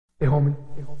Hey, homie,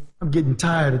 I'm getting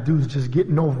tired of dudes just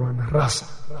getting over on the raza.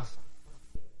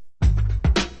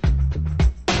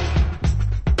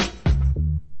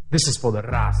 This is for the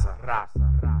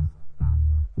raza.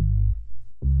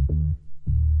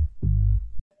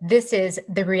 This is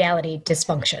the reality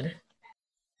dysfunction.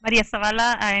 Maria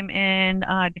Zavala, I'm in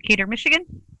Decatur, Michigan.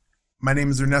 My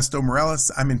name is Ernesto Morales.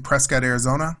 I'm in Prescott,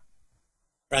 Arizona.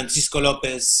 Francisco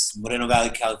Lopez, Moreno Valley,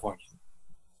 California.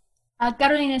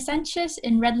 Carolina Sanchez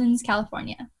in Redlands,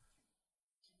 Cecilia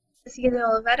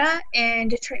Olivera in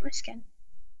Detroit, Michigan.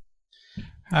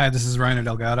 Hi, this is Reiner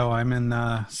Delgado. I'm in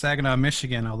Saginaw,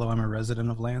 Michigan, although I'm a resident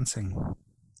of Lansing.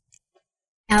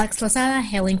 Alex Lozada,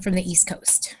 hailing from the East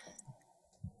Coast.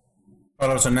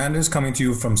 Carlos Hernandez coming to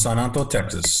you from San Antonio,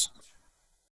 Texas.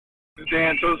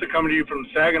 Dan Sosa coming to you from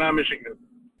Saginaw, Michigan.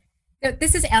 So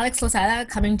this is Alex Lozada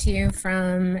coming to you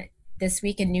from This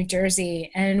Week in New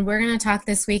Jersey, and we're going to talk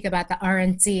this week about the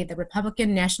RNC, the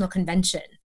Republican National Convention.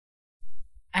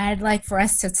 I'd like for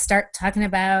us to start talking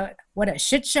about what a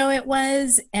shit show it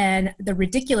was and the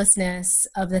ridiculousness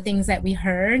of the things that we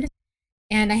heard.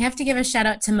 And I have to give a shout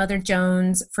out to Mother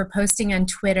Jones for posting on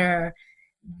Twitter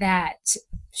that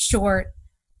short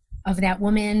of that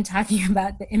woman talking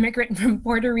about the immigrant from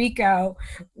Puerto Rico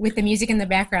with the music in the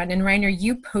background. And Reiner,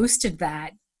 you posted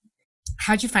that.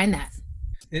 How'd you find that?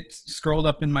 It scrolled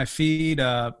up in my feed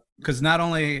because not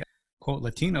only, quote,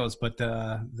 Latinos, but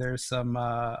there's some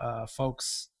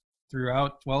folks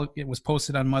throughout. Well, it was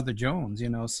posted on Mother Jones,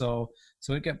 so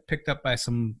it got picked up by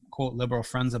some, quote, liberal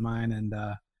friends of mine. And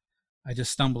I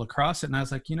just stumbled across it. And I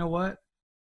was like, you know what?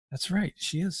 That's right.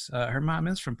 She is. Her mom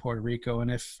is from Puerto Rico. And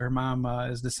if her mom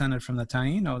is descended from the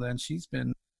Taino, then she's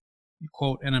been,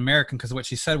 quote, an American, because what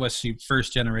she said was she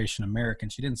first generation American.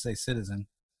 She didn't say citizen.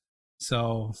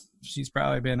 So she's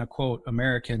probably been a, quote,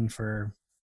 American for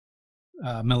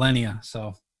millennia.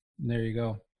 So there you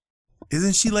go.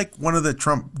 Isn't she like one of the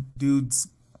Trump dude's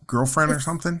girlfriend or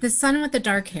something? The son with the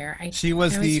dark hair. She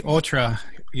was the ultra,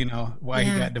 why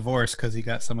he got divorced, because he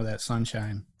got some of that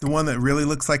sunshine. The one that really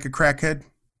looks like a crackhead?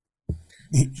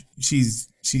 She's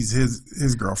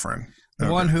his girlfriend.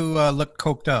 The one who looked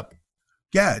coked up.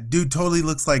 Yeah, dude totally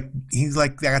looks like he's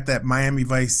like got that Miami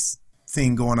Vice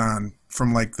thing going on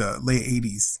from like the late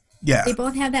 80s. Yeah. They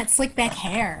both have that slick back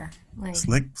hair.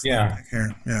 Slick back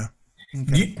hair. Yeah.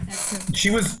 Okay.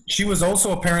 She was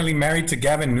also apparently married to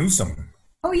Gavin Newsom.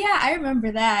 Oh yeah, I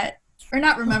remember that. Or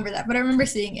not remember that, but I remember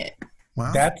seeing it.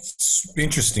 Wow. That's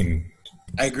interesting.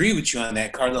 I agree with you on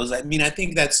that, Carlos. I mean, I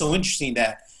think that's so interesting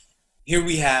that here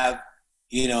we have,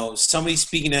 somebody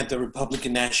speaking at the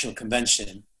Republican National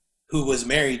Convention who was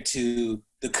married to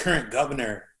the current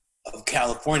governor of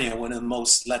California, one of the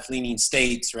most left-leaning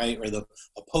states, right, or the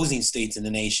opposing states in the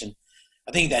nation.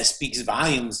 I think that speaks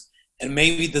volumes. And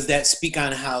maybe does that speak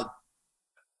on how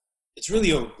it's really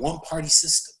a one-party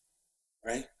system,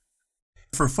 right?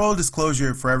 For full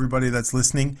disclosure for everybody that's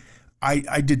listening,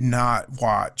 I did not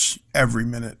watch every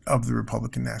minute of the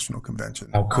Republican National Convention.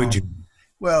 How could you?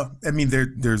 Well, I mean,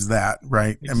 there's that,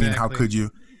 right? Exactly. I mean, how could you?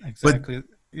 Exactly. But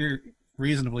you're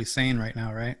reasonably sane right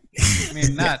now, right? I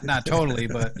mean, not totally,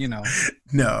 but,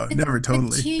 No, never totally.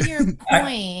 But to your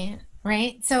point,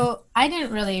 right? So I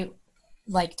didn't really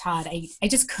like Todd. I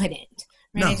just couldn't.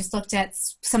 Right? No. I just looked at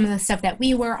some of the stuff that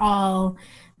we were all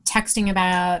texting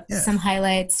about, some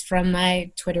highlights from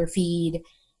my Twitter feed.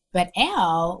 But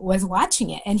Al was watching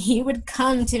it, and he would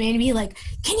come to me and be like,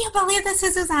 can you believe this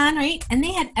is on, right? And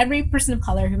they had every person of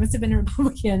color who must have been a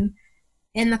Republican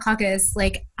in the caucus,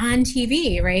 like, on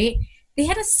TV, right? They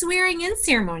had a swearing-in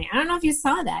ceremony. I don't know if you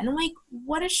saw that. And I'm like,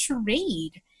 what a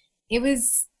charade. It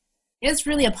was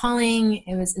really appalling.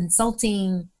 It was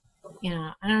insulting.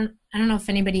 I don't know if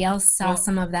anybody else saw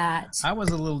some of that. I was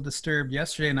a little disturbed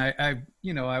yesterday, and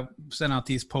I sent out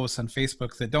these posts on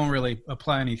Facebook that don't really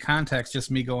apply any context, just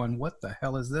me going, what the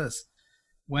hell is this?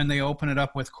 When they open it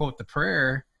up with, quote, the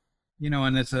prayer,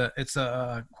 and it's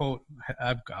a quote,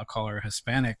 I'll call her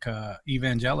Hispanic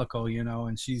evangelical,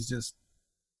 and she's just,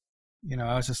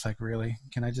 I was just like, really?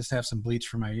 Can I just have some bleach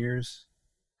for my ears?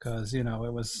 Because, it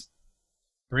was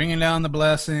bringing down the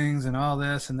blessings and all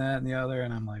this and that and the other,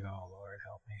 and I'm like, oh, Lord,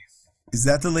 help me. Is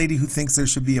that the lady who thinks there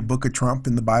should be a book of Trump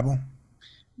in the Bible?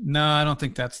 No, I don't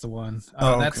think that's the one.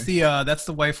 That's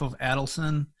the wife of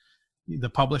Adelson, the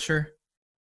publisher,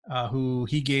 who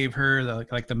he gave her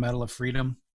the Medal of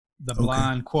Freedom, the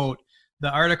blonde, quote.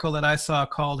 The article that I saw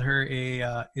called her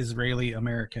a Israeli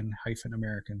American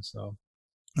 -American. So,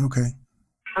 okay.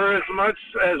 For as much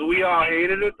as we all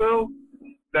hated it, though,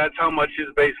 that's how much his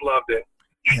base loved it.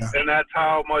 Yeah. And that's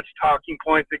how much talking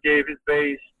points it gave his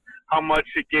base, how much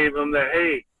it gave them that,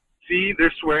 hey, see,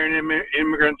 they're swearing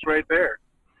immigrants right there.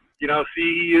 You know,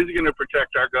 see, he is going to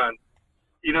protect our guns.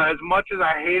 You know, as much as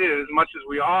I hated it, as much as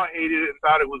we all hated it and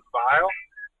thought it was vile,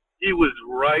 he was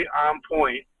right on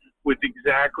point with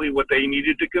exactly what they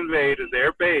needed to convey to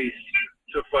their base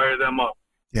to fire them up,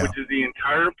 which is the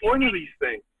entire point of these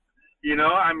things. You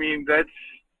know, I mean, that's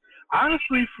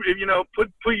honestly, you know, put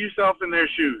yourself in their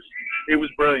shoes. It was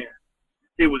brilliant.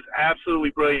 It was absolutely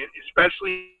brilliant,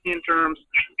 especially in terms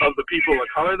of the people of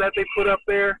color that they put up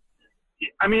there.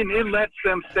 I mean, it lets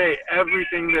them say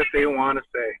everything that they want to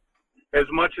say. As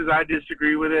much as I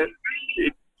disagree with it,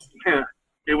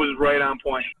 it was right on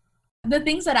point. The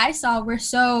things that I saw were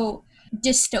so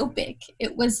dystopic.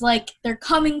 It was like they're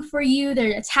coming for you,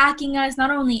 they're attacking us,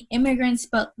 not only immigrants,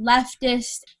 but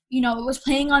leftists. You know, it was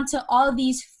playing onto all of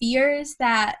these fears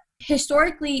that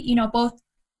historically, you know, both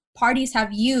parties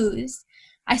have used.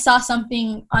 I saw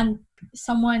something on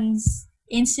someone's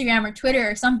Instagram or Twitter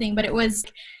or something, but it was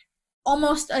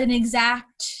almost an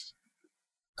exact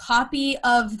copy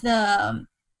of the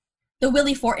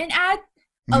Willie Fortin ad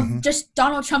of just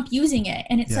Donald Trump using it.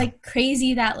 And it's like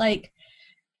crazy that, like,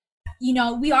 you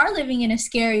know, we are living in a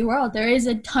scary world. There is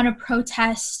a ton of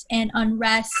protests and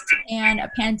unrest and a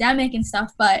pandemic and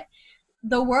stuff, but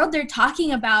the world they're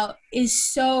talking about is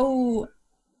so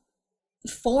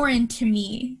foreign to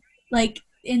me. Like,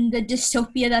 in the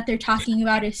dystopia that they're talking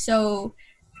about is so,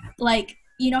 like,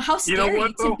 you know, how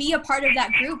scary to be a part of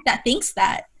that group that thinks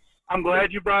that. I'm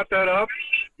glad you brought that up,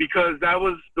 because that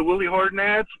was the Willie Horton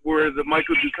ads were the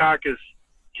Michael Dukakis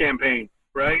campaign,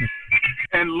 right?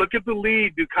 And look at the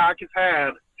lead Dukakis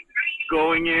had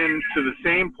going into the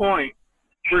same point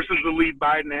versus the lead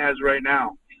Biden has right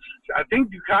now. I think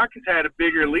Dukakis had a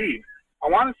bigger lead. I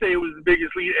want to say it was the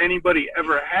biggest lead anybody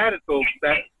ever had at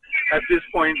this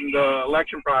point in the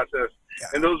election process.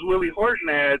 And those Willie Horton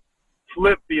ads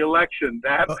flipped the election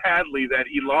that badly that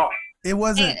he lost. It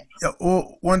wasn't.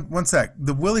 One sec.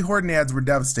 The Willie Horton ads were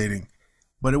devastating,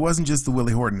 but it wasn't just the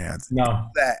Willie Horton ads. No,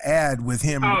 that ad with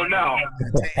him. Oh no,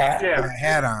 with a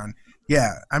hat on.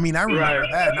 Yeah, I mean, I remember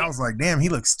that, and I was like, "Damn, he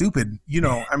looks stupid." You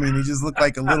know, I mean, he just looked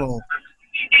like a little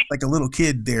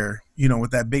kid there. You know, with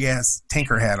that big ass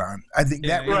tanker hat on. I think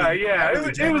that. Right. Yeah,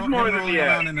 it was more than the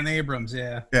ad. In an Abrams.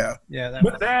 Yeah.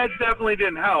 That definitely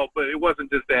didn't help, but it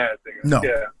wasn't just the ad thing. No.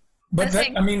 Yeah. But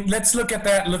I mean, let's look at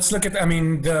that. I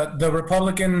mean, the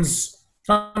Republicans,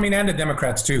 I mean, and the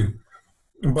Democrats too.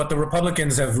 But the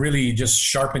Republicans have really just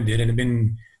sharpened it and have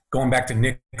been going back to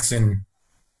Nixon.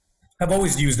 I've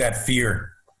always used that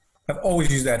fear.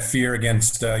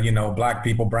 Against, you know, black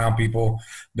people, brown people,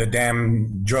 the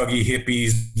damn druggy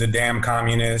hippies, the damn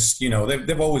communists. You know,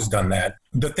 they've always done that.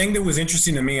 The thing that was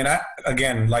interesting to me, and I,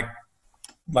 again, like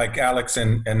Alex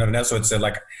and Vanessa had said,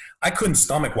 like, I couldn't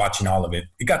stomach watching all of it.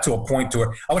 It got to a point to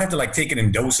where I would have to, like, take it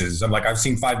in doses. I'm like, I've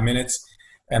seen 5 minutes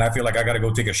and I feel like I got to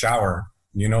go take a shower,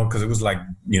 you know, because it was, like,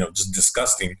 you know, just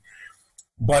disgusting.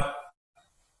 But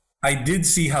I did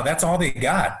see how that's all they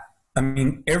got. I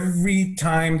mean, every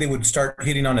time they would start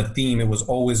hitting on a theme, it was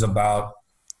always about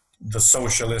the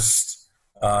socialist,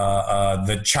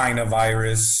 the China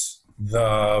virus,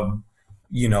 the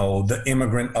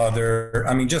immigrant other.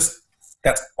 I mean, just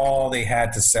that's all they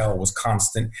had to sell was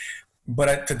constant.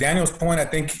 But to Daniel's point, I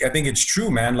think it's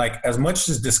true, man. Like, as much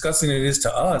as disgusting it is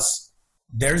to us,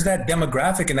 there's that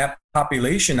demographic and that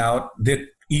population out that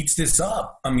eats this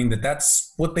up. I mean,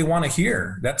 that's what they want to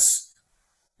hear. That's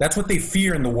what they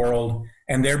fear in the world,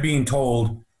 and they're being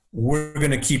told, we're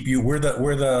going to keep you. We're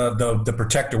the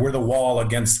protector. We're the wall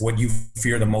against what you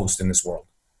fear the most in this world,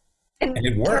 and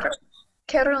it works.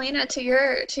 Carolina, to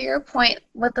your point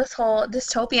with this whole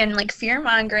dystopian, like,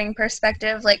 fear-mongering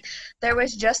perspective, like, there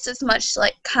was just as much,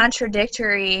 like,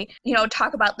 contradictory, you know,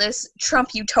 talk about this Trump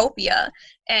utopia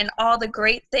and all the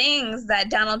great things that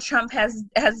Donald Trump has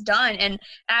done. And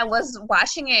I was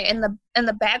watching it in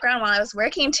the background while I was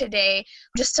working today,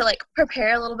 just to, like,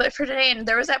 prepare a little bit for today. And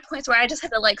there was at points where I just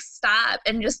had to, like, stop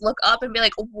and just look up and be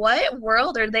like, what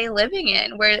world are they living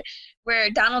in where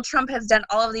Donald Trump has done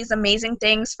all of these amazing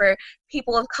things for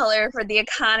people of color, for the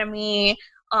economy,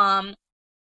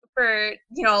 for,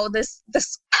 you know, this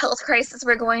health crisis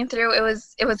we're going through. It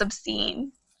was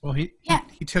obscene. Well, he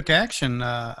took action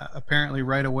apparently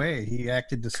right away. He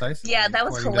acted decisively. Yeah, that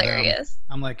was hilarious.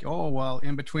 I'm like, oh, well,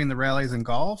 in between the rallies and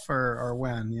golf, or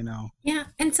when, you know? Yeah,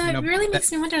 and so it really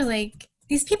makes me wonder, like,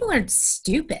 these people aren't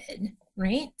stupid,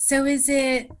 right? So is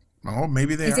it... Oh,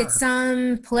 maybe they are. Is it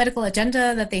some political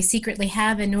agenda that they secretly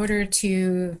have in order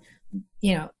to,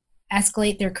 you know,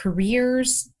 escalate their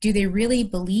careers? Do they really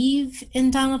believe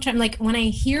in Donald Trump? Like, when I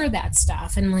hear that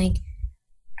stuff, I'm like,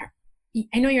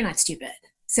 I know you're not stupid.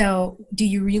 So do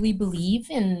you really believe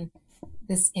in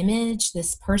this image,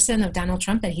 this person of Donald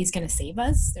Trump, that he's going to save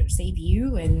us or save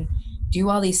you and do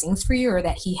all these things for you, or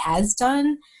that he has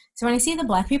done. So when I see the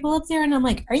black people up there and I'm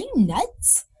like, are you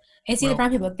nuts? I see the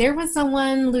brown people. There was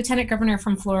someone, lieutenant governor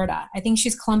from Florida. I think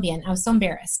she's Colombian. I was so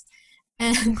embarrassed.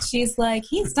 And she's like,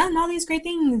 he's done all these great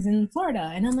things in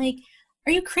Florida. And I'm like,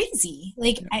 are you crazy?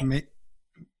 Like,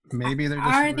 maybe they're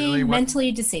just are they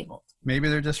mentally disabled? Maybe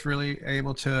they're just really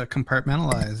able to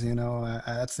compartmentalize, you know.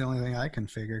 That's the only thing I can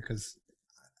figure, because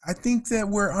I think that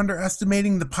we're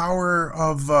underestimating the power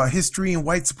of history and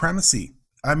white supremacy.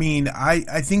 I mean,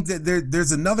 I think that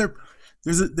there's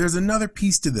another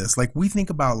piece to this. Like, we think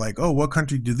about like, oh, what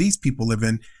country do these people live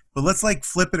in? But let's like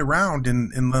flip it around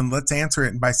and then let's answer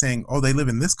it by saying, oh, they live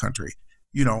in this country.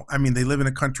 You know, I mean, they live in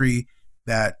a country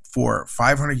that for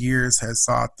 500 years has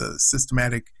sought the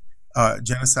systematic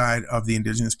genocide of the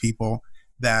indigenous people,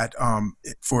 that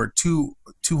for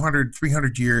 200,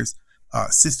 300 years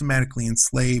systematically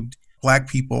enslaved black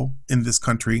people in this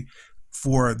country,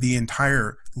 for the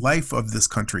entire life of this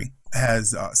country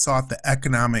has sought the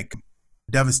economic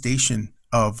devastation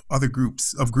of other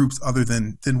groups other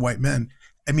than white men.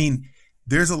 I mean,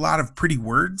 there's a lot of pretty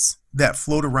words that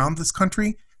float around this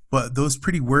country, but those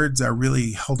pretty words are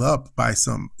really held up by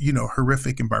some, you know,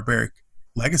 horrific and barbaric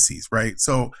legacies, right?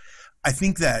 So I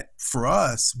think that for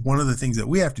us, one of the things that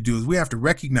we have to do is we have to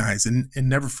recognize and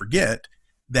never forget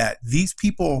that these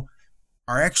people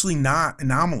are actually not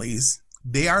anomalies.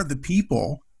 They are the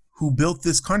people who built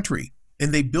this country,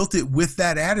 and they built it with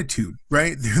that attitude,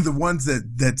 right? They're the ones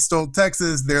that stole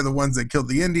Texas. They're the ones that killed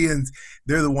the Indians.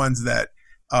 They're the ones that,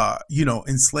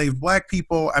 enslaved black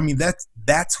people. I mean,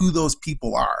 that's who those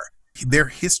people are. Their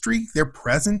history, their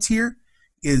presence here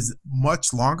is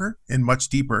much longer and much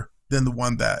deeper than the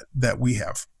one that we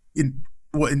have in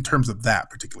terms of that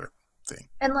particular thing.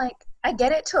 And like, I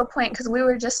get it to a point, because we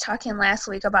were just talking last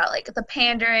week about like the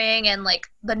pandering and like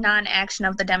the non-action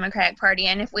of the Democratic Party.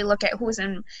 And if we look at who's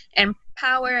in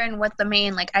power and what the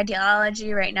main like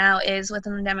ideology right now is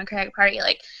within the Democratic Party,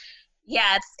 like,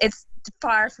 yeah, it's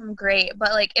far from great,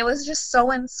 but like it was just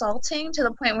so insulting to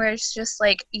the point where it's just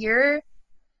like you're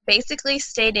basically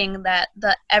stating that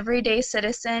the everyday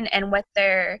citizen and what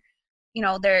their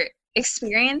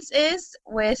experience is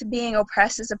with being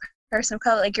oppressed as a person of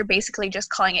color, like you're basically just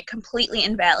calling it completely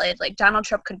invalid. Like Donald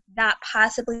Trump could not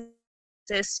possibly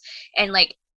exist, and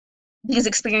like these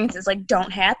experiences like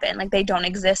don't happen, like they don't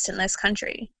exist in this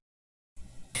country.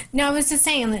 No, I was just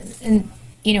saying that, and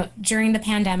during the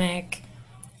pandemic,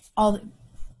 all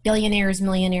billionaires,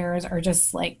 millionaires are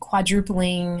just like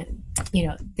quadrupling,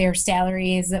 their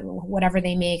salaries, whatever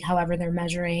they make, however they're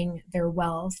measuring their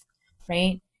wealth,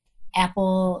 right?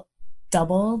 Apple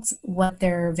doubled what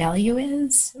their value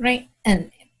is, right?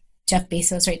 And Jeff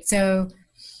Bezos, right? So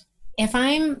if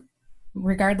I'm,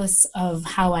 regardless of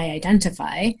how I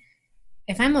identify,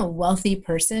 if I'm a wealthy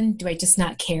person, do I just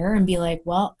not care and be like,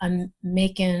 well, I'm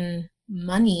making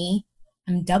money,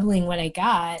 I'm doubling what I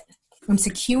got, I'm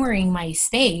securing my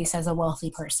space as a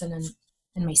wealthy person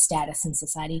and my status in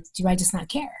society, do I just not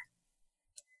care?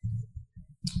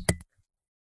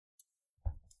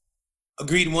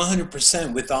 Agreed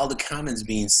 100% with all the comments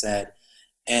being said.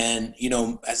 And,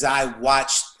 as I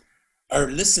watched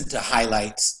or listened to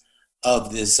highlights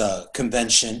of this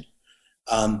convention,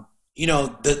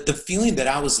 the feeling that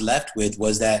I was left with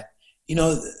was that,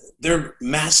 they're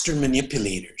master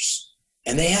manipulators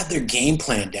and they have their game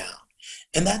plan down.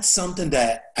 And that's something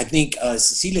that I think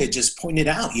Cecilia just pointed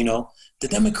out. The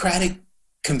Democratic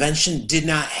Convention did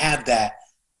not have that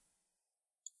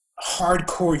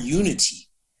hardcore unity.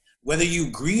 Whether you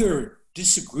agree or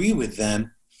disagree with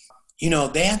them,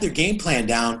 they have their game plan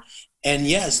down. And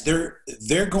yes,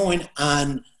 they're going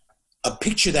on a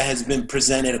picture that has been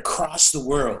presented across the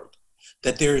world,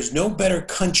 that there is no better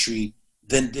country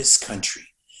than this country.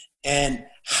 And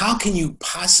how can you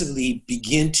possibly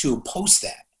begin to oppose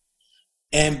that?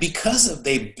 And because of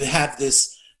they have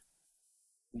this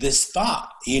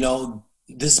thought,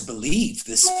 this belief,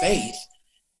 this faith,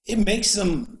 it makes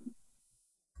them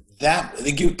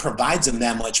it provides them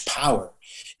that much power.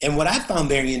 And what I found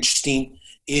very interesting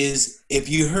is if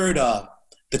you heard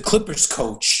the Clippers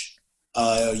coach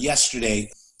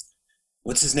yesterday,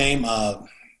 what's his name?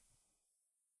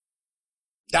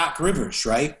 Doc Rivers,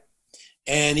 right?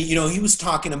 And, he was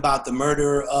talking about the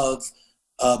murder of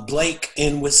Blake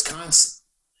in Wisconsin.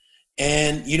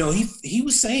 And, he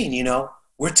was saying,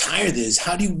 we're tired of this.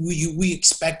 How do we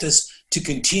expect us to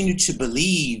continue to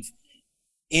believe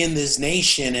in this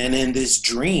nation and in this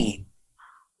dream?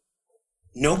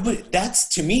 Nobody, that's,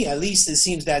 to me, at least it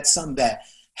seems that's something that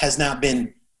has not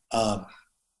been,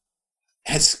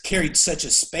 has carried such a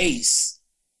space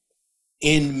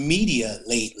in media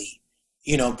lately.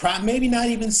 You know, maybe not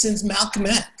even since Malcolm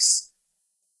X.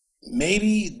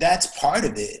 Maybe that's part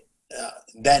of it,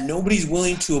 that nobody's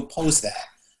willing to oppose that.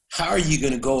 How are you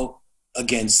going to go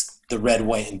against the red,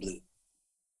 white, and blue?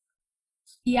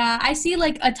 Yeah, I see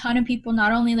like a ton of people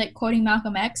not only like quoting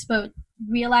Malcolm X, but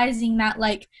realizing that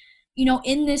like, you know,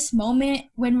 in this moment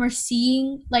when we're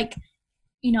seeing like,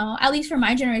 you know, at least for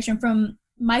my generation, from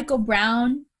Michael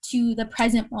Brown to the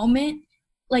present moment,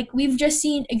 like we've just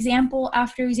seen example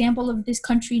after example of this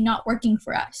country not working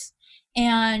for us,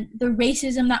 and the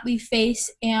racism that we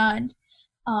face, and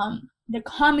the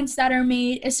comments that are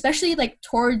made, especially like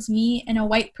towards me in a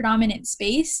white predominant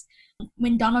space.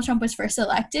 When Donald Trump was first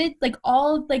elected, like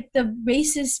all like the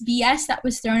racist BS that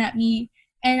was thrown at me,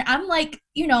 and I'm like,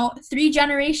 you know, 3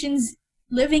 generations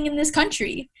living in this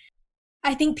country.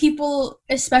 I think people,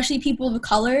 especially people of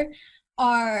color,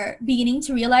 are beginning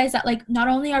to realize that like not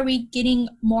only are we getting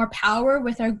more power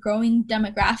with our growing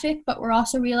demographic, but we're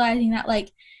also realizing that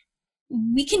like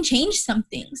we can change some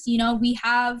things. You know, we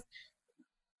have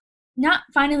not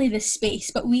finally the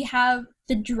space, but we have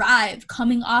the drive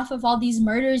coming off of all these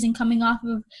murders and coming off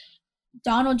of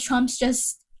Donald Trump's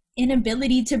just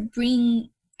inability to bring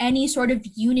any sort of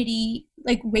unity,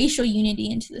 like racial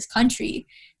unity, into this country,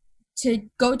 to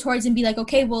go towards and be like,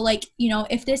 okay, well, like, you know,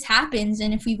 if this happens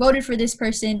and if we voted for this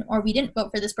person or we didn't vote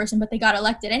for this person, but they got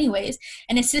elected anyways,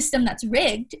 in a system that's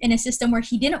rigged, in a system where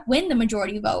he didn't win the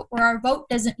majority vote, where our vote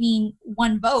doesn't mean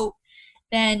one vote,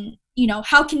 then, you know,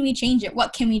 how can we change it?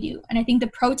 What can we do? And I think the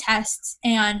protests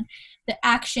and the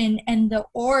action and the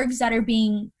orgs that are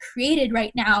being created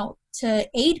right now to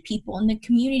aid people and the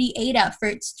community aid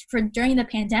efforts for during the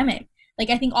pandemic,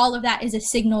 like I think all of that is a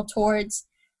signal towards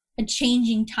a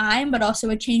changing time, but also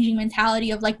a changing mentality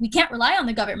of like, we can't rely on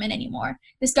the government anymore.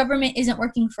 This government isn't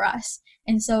working for us.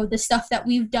 And so the stuff that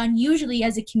we've done usually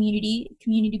as a community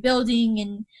building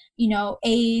and, you know,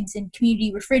 aids and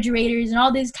community refrigerators and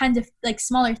all these kinds of like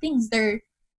smaller things, they're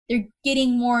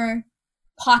getting more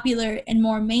popular and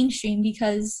more mainstream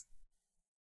because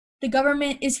the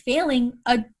government is failing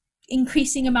a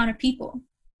increasing amount of people.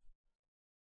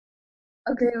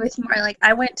 Agree with you more. Like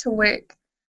I went to work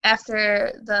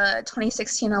after the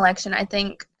 2016 election. I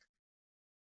think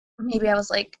maybe I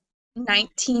was like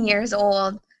 19 years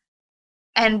old,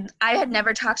 and I had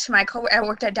never talked to my I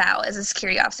worked at Dow as a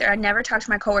security officer. I'd never talked to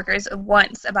my coworkers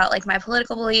once about like my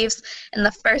political beliefs, and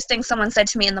the first thing someone said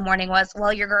to me in the morning was,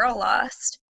 well, your girl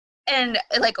lost. And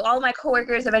like all my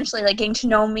coworkers eventually like getting to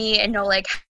know me and know like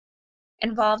how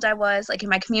involved I was like in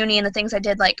my community and the things I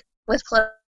did like with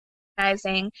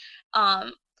organizing,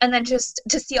 and then just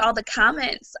to see all the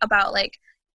comments about like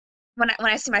when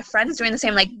I see my friends doing the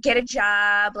same, like get a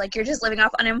job, like you're just living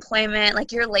off unemployment,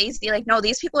 like you're lazy, like no,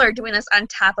 these people are doing this on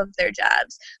top of their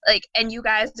jobs, like, and you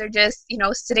guys are just, you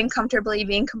know, sitting comfortably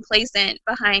being complacent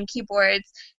behind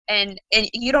keyboards, and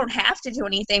you don't have to do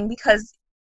anything because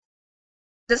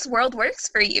this world works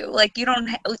for you. Like we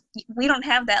don't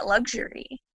have that luxury.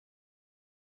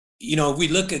 You know, if we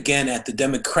look again at the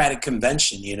Democratic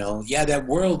Convention, you know, yeah, that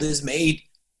world is made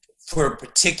for a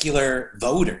particular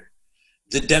voter.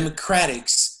 The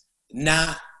Democrats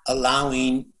not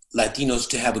allowing Latinos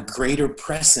to have a greater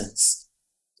presence.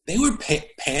 They were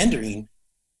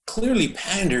clearly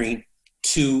pandering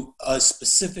to a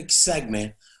specific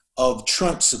segment of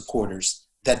Trump supporters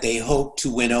that they hope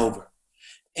to win over.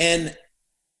 And,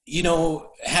 you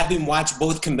know, having watched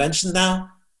both conventions now,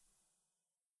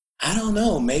 I don't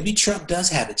know, maybe Trump does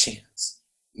have a chance.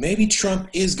 Maybe Trump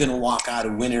is going to walk out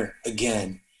a winner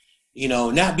again. You know,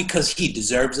 not because he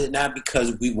deserves it, not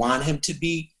because we want him to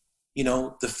be, you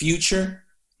know, the future,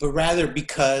 but rather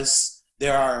because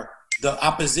the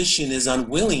opposition is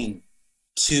unwilling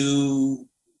to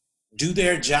do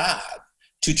their job,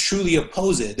 to truly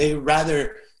oppose it. They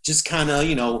rather just kind of,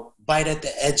 you know, bite at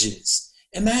the edges.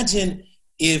 Imagine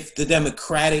if the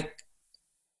Democratic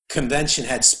Convention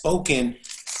had spoken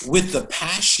with the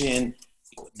passion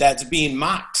that's being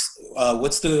mocked.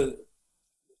 What's the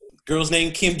girl's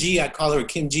name? Kim G. I call her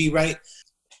Kim G, right?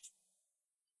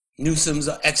 Newsom's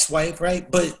ex-wife, right?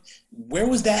 But where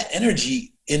was that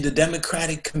energy in the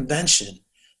Democratic Convention?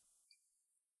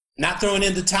 Not throwing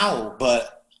in the towel,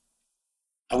 but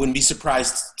I wouldn't be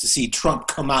surprised to see Trump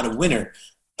come out a winner.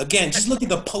 Again, just look at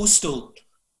the post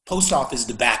office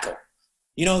debacle.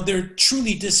 You know, they're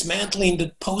truly dismantling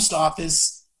the post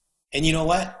office, and you know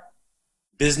what?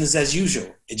 Business as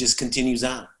usual. It just continues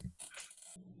on.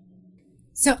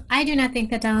 So I do not think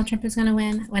that Donald Trump is going to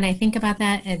win. When I think about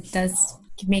that, it does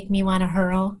make me want to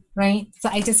hurl, right? So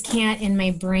I just can't in my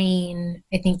brain,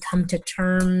 I think, come to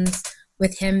terms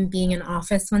with him being in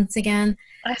office once again.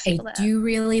 I that. do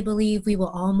really believe we will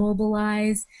all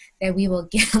mobilize, that we will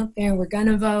get out there, we're going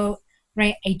to vote,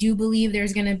 right? I do believe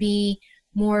there's going to be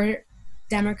more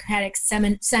Democratic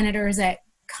senators that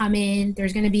come in.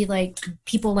 There's going to be like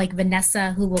people like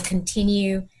Vanessa who will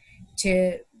continue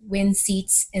to win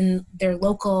seats in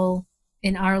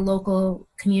our local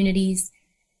communities.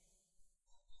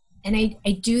 And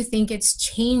I do think it's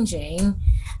changing.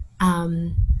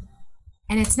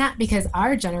 And it's not because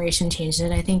our generation changed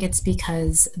it. I think it's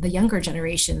because the younger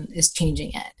generation is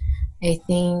changing it. I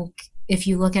think if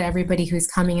you look at everybody who's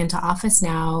coming into office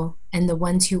now and the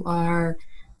ones who are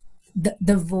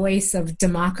the voice of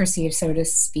democracy, so to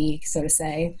speak, so to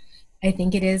say, I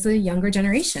think it is a younger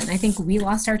generation. I think we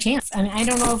lost our chance. I mean, I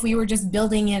don't know if we were just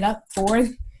building it up for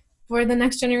the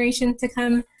next generation to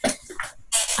come.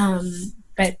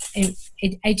 But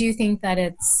I do think that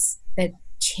that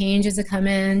change is a come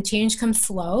in. Change comes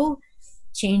slow.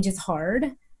 Change is hard.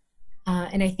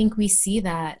 And I think we see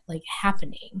that like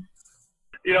happening.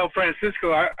 You know,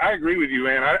 Francisco, I agree with you,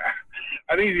 man.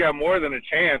 I think he's got more than a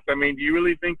chance. I mean, do you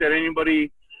really think that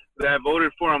anybody that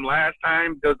voted for him last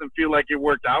time doesn't feel like it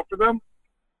worked out for them?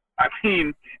 I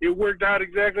mean, it worked out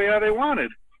exactly how they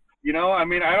wanted. You know, I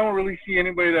mean, I don't really see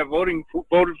anybody that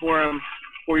voted for him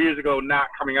 4 years ago not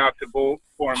coming out to vote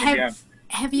for him again.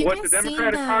 Have you what the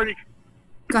Democratic Party?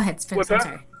 Go ahead, Spence. I'm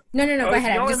sorry. No, go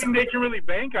ahead. The only thing they can really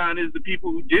bank on is the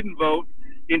people who didn't vote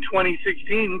in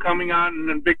 2016 coming out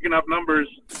and picking up numbers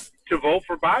to vote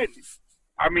for Biden.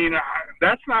 I mean,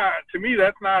 that's not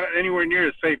anywhere near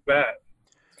a safe bet.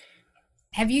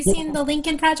 Have you seen the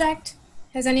Lincoln Project?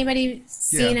 Has anybody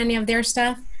seen any of their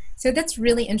stuff? So that's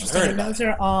really interesting. And those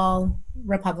are all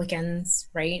Republicans,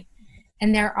 right?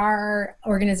 And there are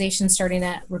organizations starting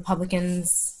at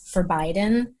Republicans for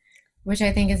Biden, which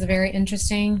I think is very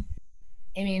interesting.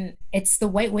 I mean, it's the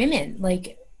white women.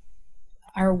 Like,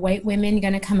 are white women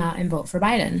going to come out and vote for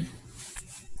Biden?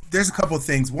 There's a couple of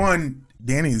things. One,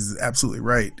 Danny is absolutely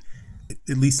right,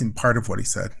 at least in part of what he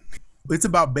said. It's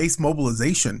about base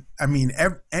mobilization. I mean,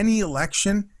 any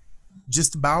election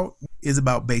just about is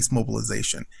about base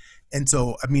mobilization. And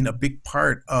so, I mean, a big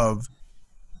part of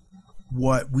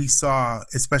what we saw,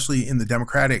 especially in the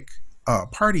Democratic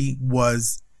Party,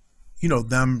 was, you know,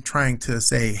 them trying to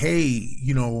say, hey,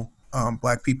 you know,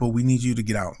 Black people, we need you to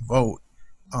get out and vote,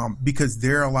 because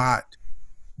they're a lot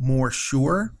more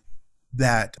sure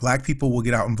that Black people will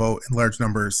get out and vote in large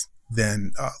numbers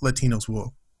than Latinos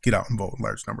will get out and vote in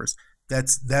large numbers.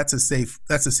 That's a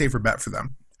safer bet for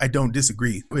them. I don't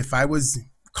disagree. If I was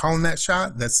calling that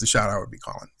shot, that's the shot I would be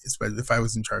calling, especially if I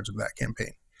was in charge of that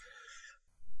campaign.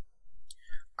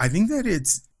 I think that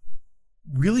it's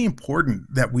really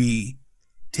important that we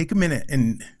take a minute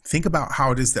and think about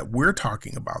how it is that we're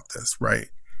talking about this, right?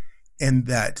 And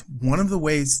that one of the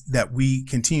ways that we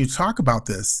continue to talk about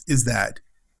this is that,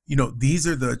 you know, these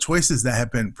are the choices that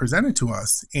have been presented to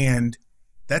us, and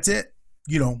that's it.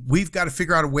 You know, we've got to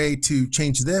figure out a way to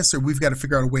change this, or we've got to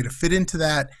figure out a way to fit into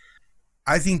that.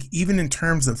 I think even in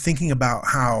terms of thinking about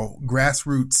how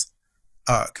grassroots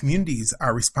communities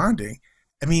are responding,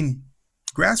 I mean,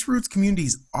 grassroots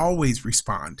communities always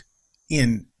respond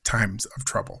in times of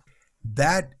trouble.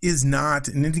 That is not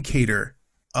an indicator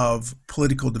of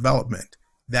political development.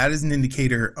 That is an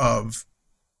indicator of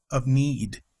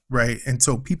need, right? And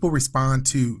so people respond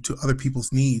to other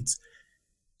people's needs.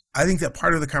 I think that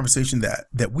part of the conversation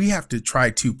that we have to try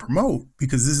to promote,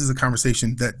 because this is a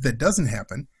conversation that doesn't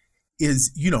happen,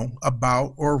 is, you know,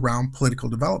 about or around political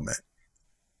development.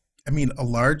 I mean, a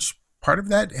large part of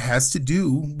that has to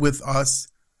do with us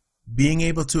being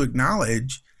able to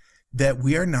acknowledge that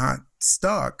we are not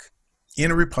stuck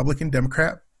in a Republican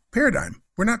Democrat paradigm.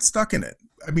 We're not stuck in it.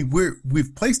 I mean,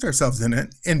 we've placed ourselves in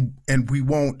it, and we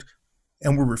won't,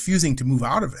 and we're refusing to move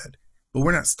out of it, but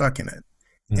we're not stuck in it.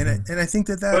 Mm-hmm. And I think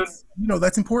that's, you know,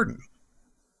 that's important.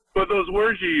 But those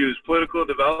words you use, political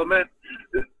development,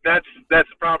 that's the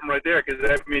problem right there, because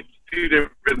that means two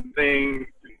different things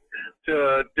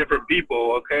to different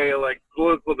people. Okay, like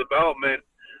political development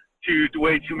to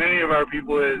way too many of our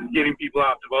people is getting people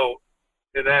out to vote,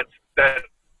 and that's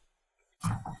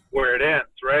where it ends,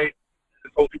 right?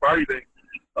 This whole two-party thing.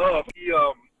 Oh,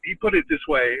 he put it this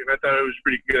way, and I thought it was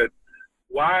pretty good.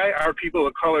 Why are people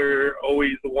of color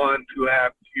always the ones who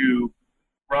have to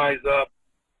rise up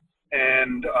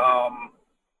and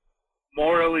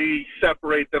morally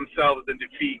separate themselves and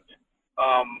defeat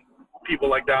people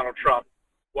like Donald Trump?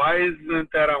 Why isn't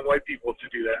that on white people to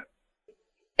do that?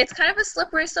 It's kind of a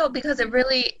slippery slope, because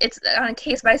it's on a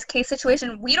case-by-case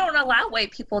situation. We don't allow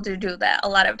white people to do that a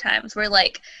lot of times. We're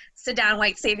like, sit down,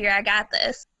 white savior, I got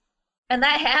this. And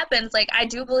that happens. Like, I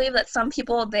do believe that some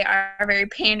people, they are very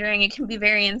pandering. It can be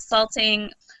very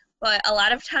insulting. But a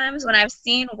lot of times when I've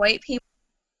seen white people,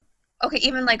 okay,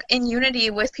 even like in unity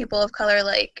with people of color,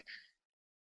 like,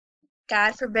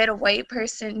 God forbid a white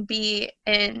person be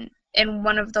in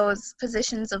one of those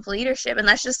positions of leadership. And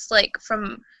that's just like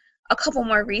from a couple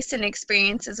more recent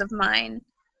experiences of mine.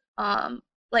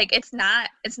 Like, it's not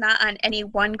on any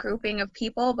one grouping of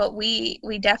people, but we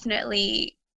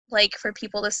definitely like for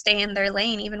people to stay in their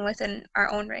lane even within our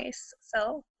own race.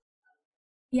 So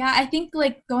yeah, I think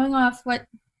like going off what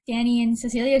Danny and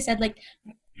Cecilia said, like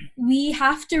we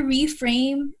have to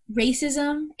reframe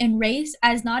racism and race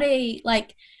as not a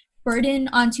like burden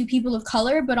onto people of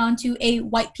color, but onto a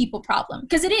white people problem,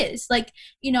 because it is. Like,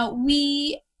 you know,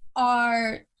 we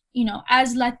are, you know,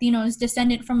 as Latinos,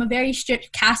 descendant from a very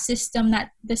strict caste system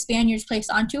that the Spaniards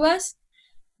placed onto us.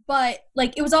 But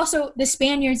like it was also the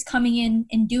Spaniards coming in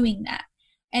and doing that.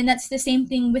 And that's the same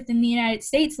thing within the United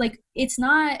States. Like, it's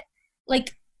not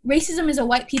like racism is a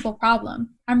white people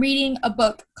problem. I'm reading a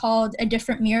book called A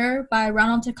Different Mirror by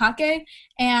Ronald Takake,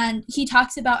 and he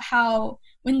talks about how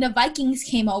when the Vikings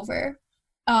came over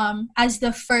as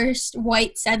the first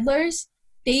white settlers,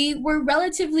 they were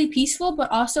relatively peaceful, but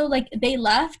also like they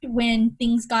left when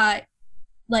things got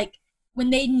like when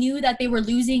they knew that they were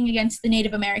losing against the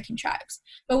Native American tribes.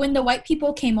 But when the white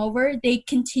people came over, they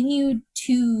continued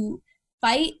to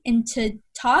fight and to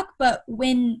talk. But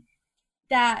when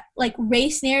that like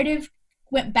race narrative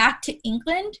went back to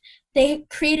England, they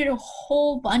created a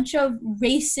whole bunch of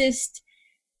racist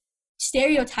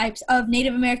stereotypes of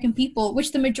Native American people,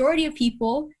 which the majority of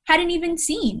people hadn't even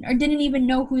seen or didn't even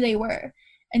know who they were.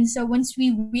 And so once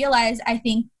we realize, I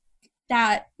think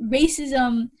that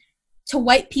racism to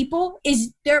white people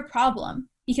is their problem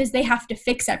because they have to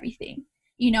fix everything,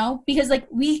 you know, because like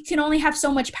we can only have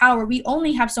so much power. We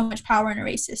only have so much power in a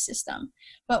racist system,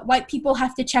 but white people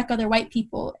have to check other white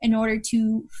people in order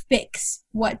to fix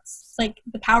what's like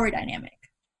the power dynamic.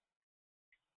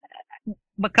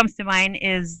 What comes to mind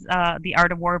is The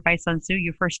Art of War by Sun Tzu.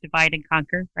 You first divide and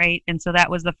conquer, right? And so that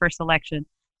was the first election.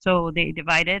 So they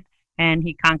divided and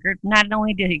he conquered. Not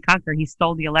only did he conquer, he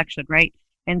stole the election, right?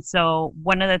 And so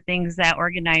one of the things that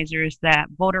organizers, that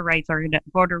voter rights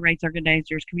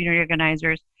organizers, community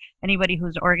organizers, anybody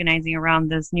who's organizing around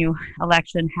this new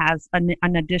election has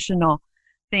an additional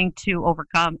thing to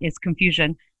overcome is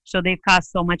confusion. So they've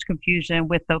caused so much confusion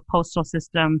with the postal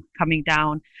system coming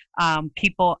down.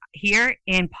 People here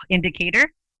in Decatur,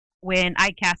 when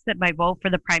I casted my vote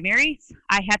for the primaries,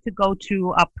 I had to go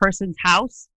to a person's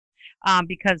house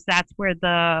because that's where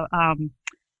the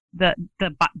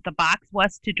box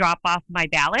was to drop off my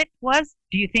ballot was.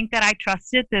 Do you think that I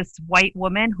trusted this white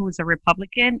woman who's a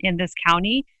Republican in this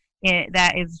county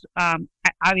that is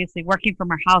obviously working from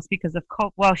her house because of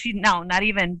not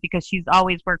even because she's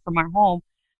always worked from her home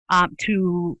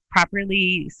to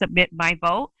properly submit my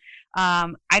vote?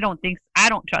 I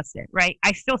don't trust it, right?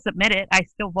 I still submit it. I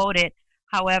still voted.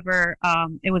 However,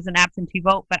 it was an absentee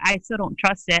vote, but I still don't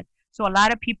trust it. So a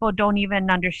lot of people don't even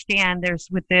understand there's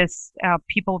with this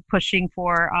people pushing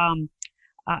for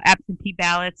absentee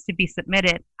ballots to be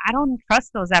submitted. I don't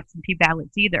trust those absentee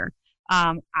ballots either.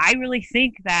 I really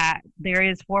think that there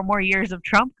is 4 more years of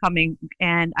Trump coming,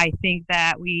 and I think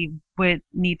that we would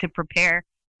need to prepare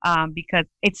because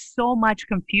it's so much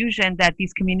confusion that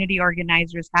these community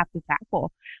organizers have to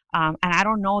tackle. And I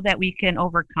don't know that we can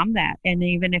overcome that. And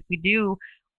even if we do,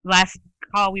 last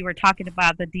call we were talking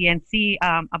about the DNC,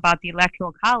 about the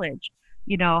Electoral College.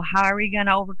 You know, how are we going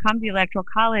to overcome the Electoral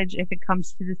College if it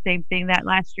comes to the same thing that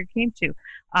last year came to?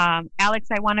 Alex,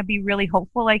 I want to be really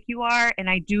hopeful like you are, and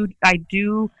I do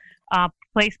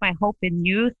place my hope in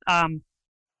youth.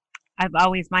 I've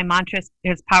always, my mantra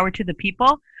is power to the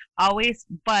people, always.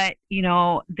 But, you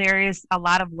know, there is a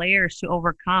lot of layers to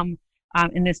overcome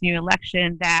in this new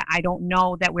election that I don't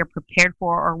know that we're prepared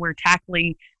for or we're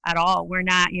tackling at all. We're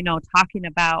not, you know, talking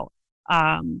about,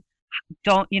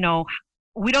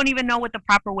 we don't even know what the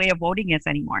proper way of voting is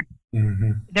anymore.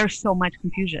 Mm-hmm. There's so much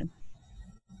confusion.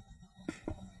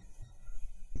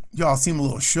 Y'all seem a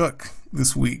little shook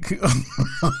this week.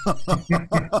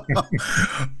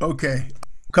 Okay.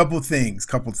 Couple things.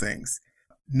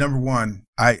 Number one,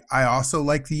 I also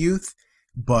like the youth,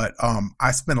 but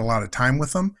I spend a lot of time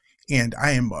with them, and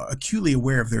I am acutely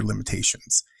aware of their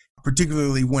limitations,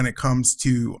 particularly when it comes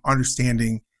to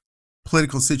understanding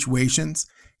political situations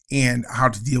and how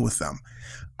to deal with them.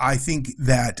 I think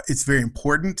that it's very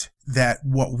important that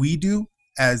what we do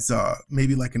as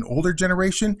maybe like an older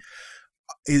generation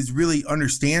is really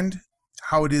understand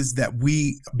how it is that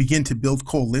we begin to build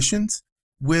coalitions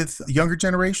with younger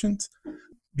generations.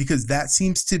 because that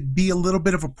seems to be a little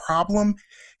bit of a problem.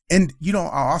 And, I'll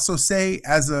also say,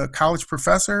 as a college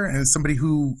professor and as somebody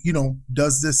who,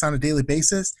 does this on a daily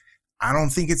basis, I don't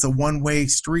think it's a one-way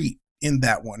street in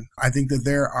that one. I think that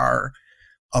there are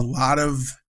a lot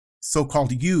of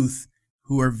so-called youth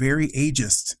who are very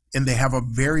ageist, and they have a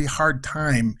very hard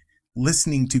time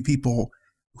listening to people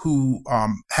who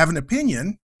have an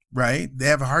opinion, right? They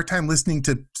have a hard time listening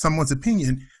to someone's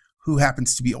opinion who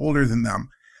happens to be older than them.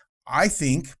 I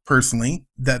think personally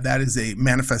that is a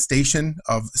manifestation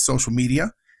of social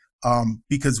media,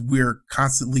 because we're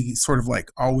constantly sort of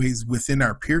like always within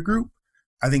our peer group.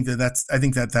 I think that's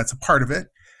a part of it.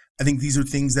 I think these are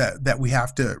things that we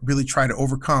have to really try to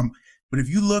overcome. But if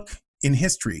you look in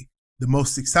history, the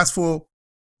most successful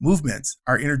movements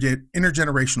are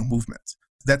intergenerational movements.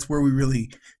 That's where we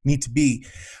really need to be.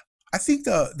 I think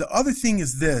the other thing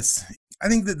is this. I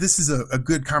think that this is a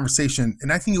good conversation,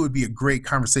 and I think it would be a great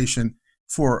conversation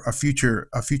for a future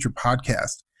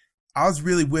podcast. I was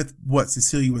really with what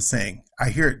Cecilia was saying. I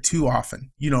hear it too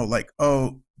often, like,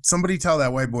 oh, somebody tell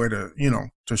that white boy to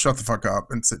shut the fuck up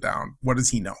and sit down. What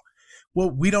does he know? Well,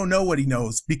 we don't know what he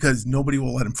knows because nobody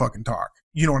will let him fucking talk.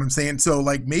 You know what I'm saying? So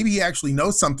like maybe he actually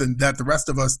knows something that the rest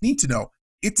of us need to know.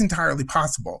 It's entirely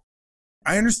possible.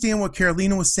 I understand what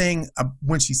Carolina was saying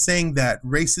when she's saying that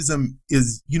racism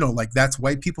is, like that's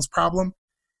white people's problem.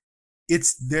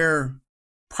 It's their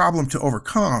problem to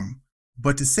overcome,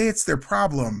 but to say it's their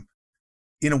problem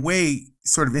in a way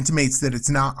sort of intimates that it's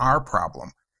not our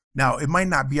problem. Now, it might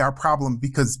not be our problem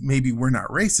because maybe we're not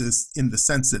racist in the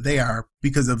sense that they are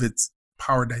because of its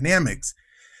power dynamics,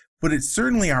 but it's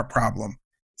certainly our problem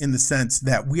in the sense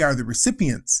that we are the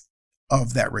recipients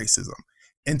of that racism.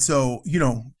 And so,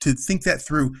 to think that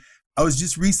through, I was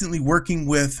just recently working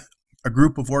with a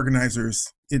group of organizers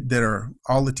that are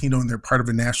all Latino and they're part of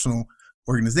a national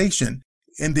organization.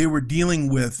 And they were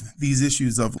dealing with these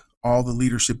issues of all the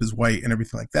leadership is white and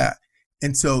everything like that.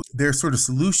 And so their sort of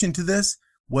solution to this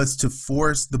was to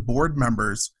force the board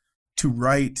members to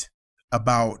write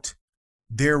about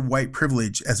their white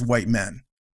privilege as white men,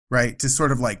 right? To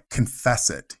sort of like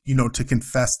confess it, to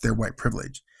confess their white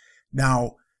privilege.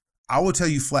 Now, I will tell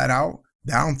you flat out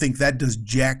that I don't think that does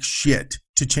jack shit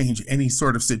to change any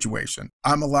sort of situation.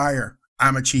 I'm a liar.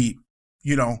 I'm a cheat.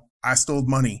 I stole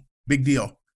money. Big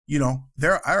deal.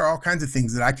 There are all kinds of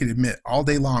things that I could admit all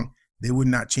day long. They would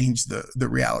not change the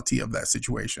reality of that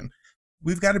situation.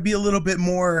 We've got to be a little bit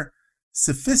more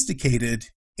sophisticated.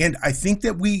 And I think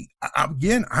that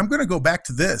I'm going to go back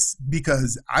to this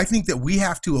because I think that we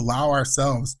have to allow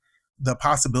ourselves the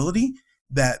possibility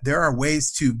that there are ways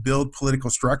to build political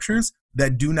structures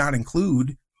that do not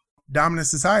include dominant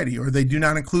society, or they do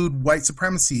not include white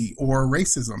supremacy or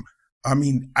racism. I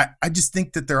mean, I just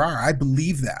think that there are. I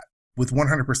believe that with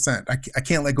 100%. I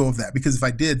can't let go of that, because if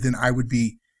I did, then I would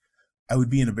be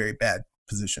in a very bad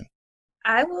position.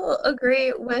 I will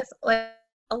agree with like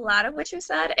a lot of what you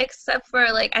said, except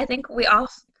for like I think we all,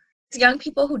 young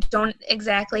people who don't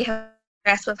exactly have a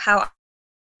grasp of how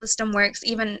system works,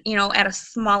 even at a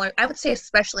smaller, I would say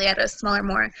especially at a smaller,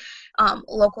 more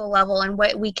local level, and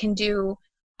what we can do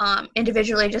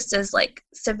individually just as like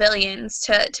civilians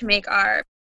to make our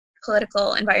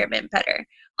political environment better.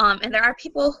 And there are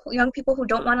young people who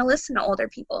don't want to listen to older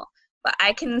people, but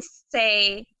I can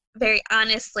say very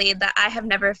honestly that I have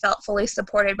never felt fully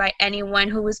supported by anyone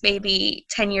who was maybe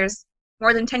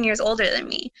more than 10 years older than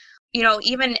me.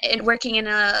 Even working in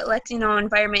a Latino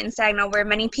environment in Saginaw, where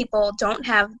many people don't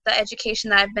have the education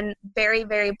that I've been very,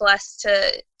 very blessed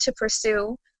to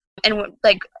pursue and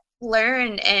like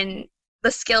learn, and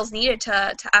the skills needed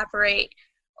to operate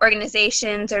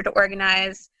organizations or to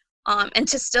organize, and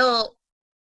to still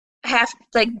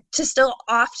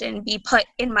often be put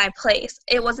in my place.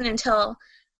 It wasn't until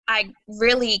I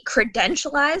really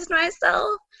credentialized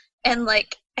myself and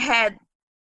like had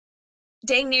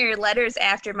dang near letters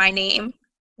after my name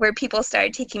where people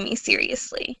started taking me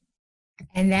seriously.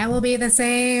 And that will be the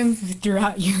same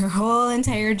throughout your whole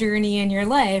entire journey in your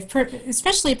life,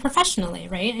 especially professionally,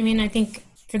 right? I mean, I think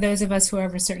for those of us who are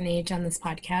of a certain age on this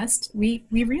podcast, we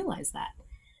realize that.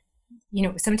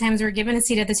 Sometimes we're given a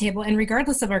seat at the table, and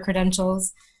regardless of our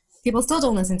credentials, people still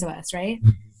don't listen to us, right?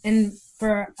 And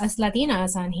for us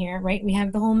Latinas on here, right, we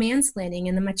have the whole mansplaining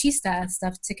and the machista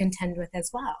stuff to contend with as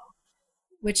well,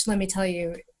 which, let me tell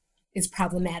you, is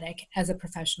problematic as a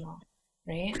professional,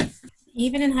 right?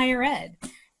 Even in higher ed.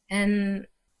 And,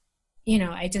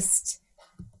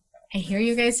 I hear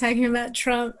you guys talking about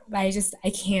Trump, but I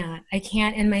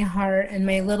can't in my heart, in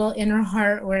my little inner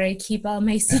heart where I keep all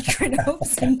my secret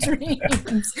hopes and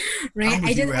dreams, right?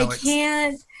 I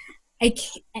can't,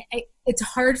 it's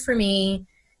hard for me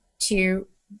to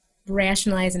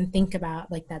rationalize and think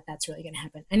about like that's really going to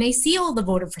happen. And I see all the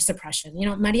voter for suppression. You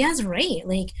know, Maria's right.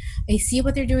 Like, I see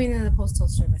what they're doing in the Postal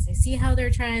Service. I see how they're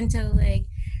trying to like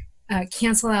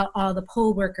cancel out all the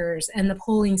poll workers and the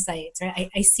polling sites. Right?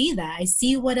 I see that. I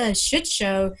see what a shit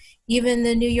show even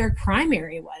the New York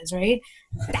primary was, right?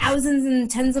 Thousands and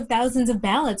tens of thousands of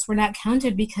ballots were not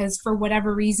counted because for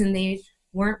whatever reason they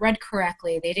weren't read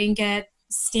correctly. They didn't get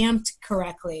stamped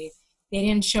correctly. They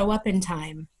didn't show up in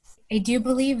time. I do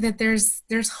believe that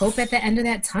there's hope at the end of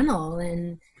that tunnel,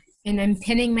 and I'm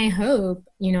pinning my hope,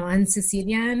 you know, on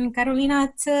Cecilia and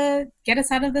Carolina to get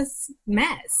us out of this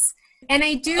mess. And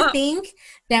I do think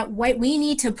that we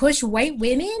need to push white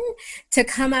women to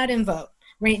come out and vote,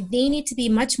 right? They need to be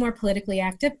much more politically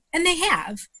active, and they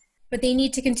have, but they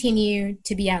need to continue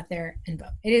to be out there and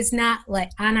vote. It is not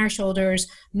like on our shoulders,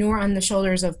 nor on the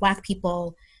shoulders of Black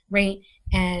people, right?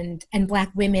 And Black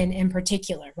women in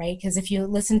particular, right? Because if you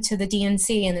listen to the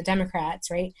DNC and the Democrats,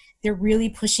 right, they're really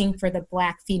pushing for the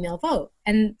Black female vote.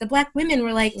 And the Black women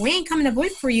were like, we ain't coming to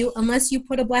vote for you unless you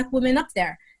put a Black woman up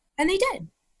there. And they did.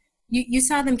 You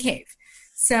saw them cave.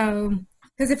 So,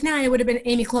 because if not, it would have been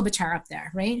Amy Klobuchar up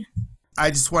there, right?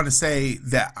 I just want to say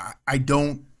that I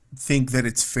don't think that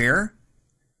it's fair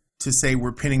to say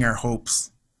we're pinning our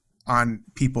hopes on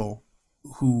people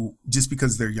who just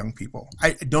because they're young people.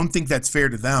 I don't think that's fair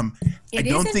to them. It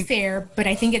isn't fair, but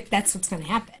I think that's what's going to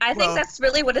happen. I think that's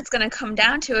really what it's going to come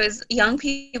down to is young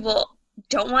people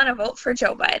don't want to vote for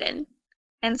Joe Biden.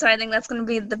 And so I think that's going to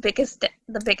be the biggest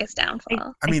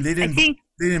downfall. I mean, they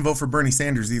didn't vote for Bernie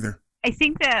Sanders either. I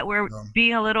think that we're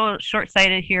being a little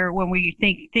short-sighted here when we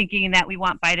thinking that we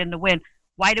want Biden to win.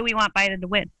 Why do we want Biden to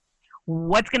win?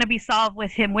 What's going to be solved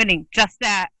with him winning? Just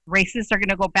that racists are going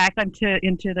to go back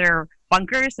into their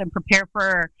bunkers and prepare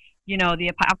for, you know, the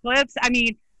apocalypse. I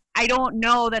mean, I don't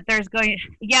know that there's going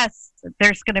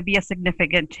to be a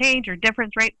significant change or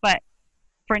difference, right? But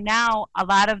for now, a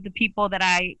lot of the people that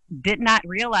I did not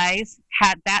realize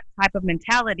had that type of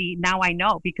mentality, now I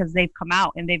know because they've come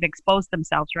out and they've exposed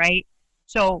themselves, right?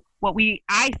 So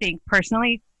I think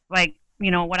personally, like,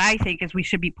 you know, what I think is we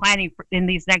should be planning for, in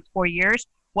these next 4 years,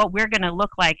 what we're going to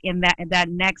look like in that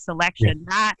next election,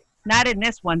 not in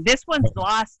this one. This one's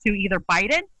lost to either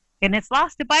Biden, and it's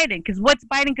lost to Biden because what's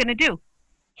Biden going to do?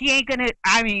 He's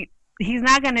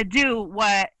not going to do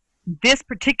what this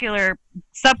particular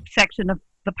subsection of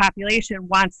the population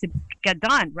wants to get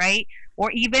done, right? Or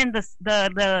even the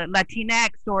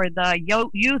Latinx or the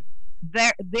youth,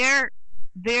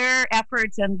 their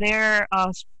efforts and their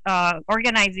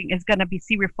organizing is going to be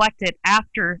reflected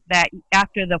after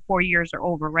the 4 years are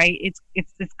over, right? It's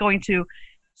going to.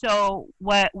 So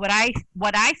what I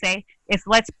say is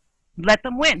let's let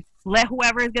them win. Let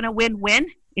whoever is going to win.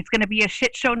 It's going to be a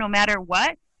shit show no matter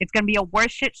what. It's going to be a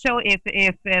worse shit show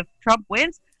if Trump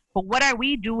wins. But what are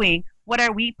we doing? What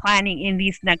are we planning in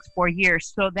these next 4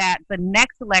 years so that the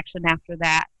next election after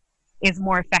that is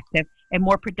more effective and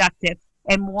more productive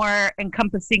and more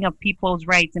encompassing of people's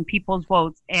rights and people's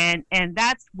votes? And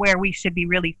that's where we should be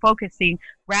really focusing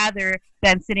rather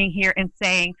than sitting here and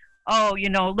saying, oh, you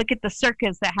know, look at the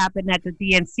circus that happened at the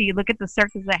DNC. Look at the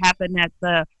circus that happened at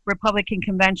the Republican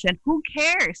convention. Who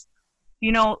cares?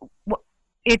 You know,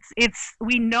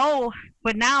 we know,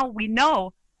 but now we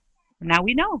know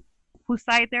whose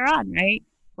side they're on, right?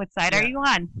 What side are you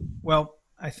on? Well,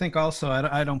 I think also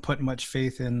I don't put much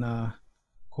faith in,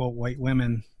 quote, white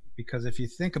women, because if you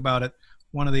think about it,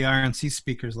 one of the RNC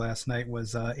speakers last night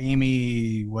was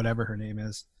Amy, whatever her name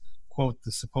is, quote,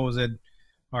 the supposed,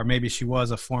 or maybe she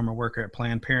was a former worker at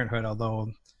Planned Parenthood,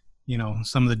 although, you know,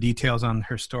 some of the details on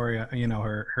her story, you know,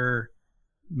 her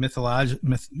mythicizing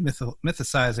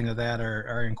of that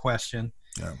are in question.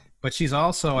 Yeah. But she's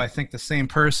also, I think, the same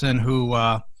person who,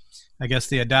 I guess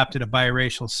they adopted a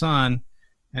biracial son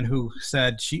and who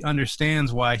said she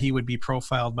understands why he would be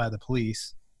profiled by the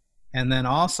police. And then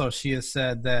also she has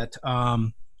said that,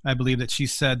 I believe that she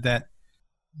said that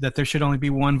there should only be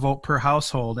one vote per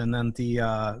household, and then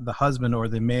the husband or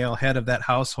the male head of that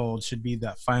household should be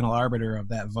the final arbiter of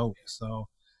that vote. So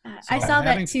I saw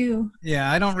that too.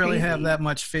 Yeah, I don't really have that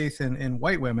much faith in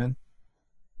white women,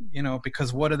 you know,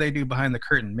 because what do they do behind the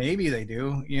curtain? Maybe they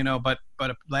do, you know, but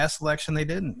last election they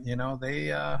didn't, you know,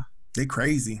 they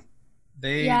crazy.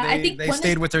 They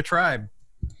stayed with their tribe.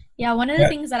 Yeah, one of the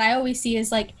things that I always see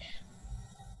is like,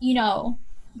 you know,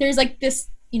 there's like this,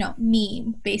 you know,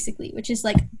 meme basically, which is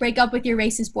like break up with your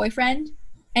racist boyfriend.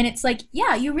 And it's like,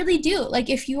 yeah, you really do. Like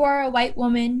if you are a white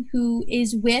woman who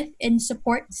is with and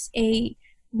supports a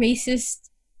racist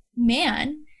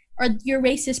man or your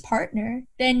racist partner,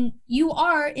 then you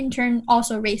are in turn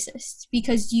also racist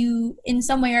because you in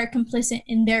some way are complicit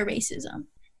in their racism.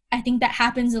 I think that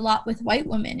happens a lot with white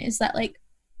women, is that like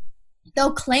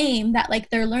they'll claim that like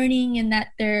they're learning and that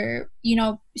they're, you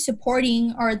know,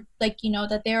 supporting, or like, you know,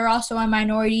 that they're also a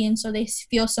minority, and so they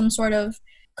feel some sort of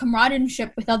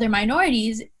comradeship with other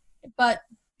minorities, but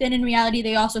then in reality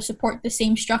they also support the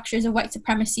same structures of white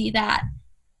supremacy that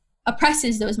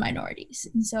oppresses those minorities.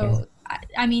 And so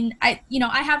I mean, you know,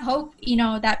 I have hope, you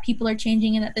know, that people are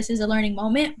changing and that this is a learning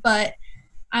moment, but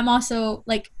I'm also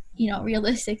like, you know,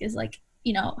 realistic, is like,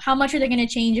 you know, how much are they going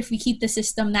to change if we keep the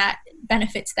system that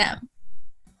benefits them?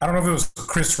 I don't know if it was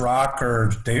Chris Rock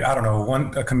or I don't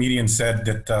know, a comedian said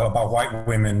that about white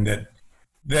women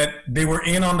that they were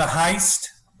in on the heist,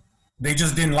 they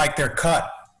just didn't like their cut.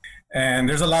 And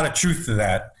there's a lot of truth to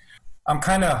that. I'm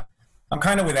kind of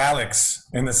with Alex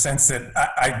in the sense that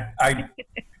I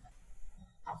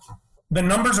the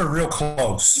numbers are real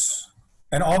close.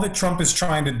 And all that Trump is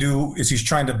trying to do is he's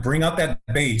trying to bring out that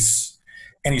base,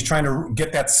 and he's trying to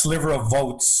get that sliver of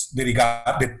votes that he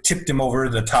got that tipped him over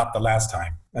the top the last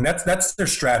time. And that's their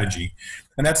strategy.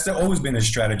 And that's always been his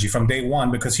strategy from day one,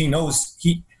 because he knows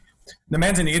the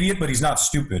man's an idiot, but he's not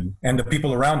stupid. And the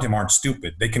people around him aren't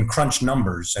stupid. They can crunch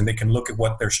numbers and they can look at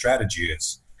what their strategy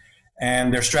is.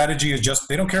 And their strategy is just,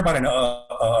 they don't care about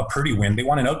a pretty win. They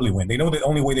want an ugly win. They know the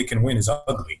only way they can win is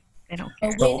ugly. They don't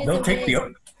care. So they'll take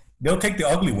the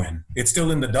ugly win. It's still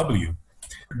in the W.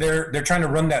 They're trying to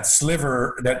run that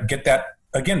sliver, get that,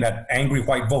 again, that angry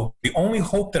white vote. The only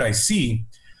hope that I see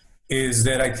is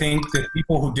that I think that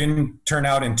people who didn't turn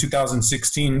out in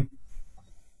 2016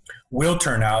 will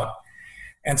turn out.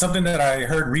 And something that I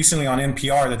heard recently on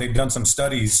NPR, that they've done some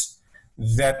studies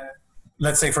that,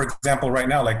 let's say, for example, right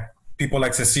now, like people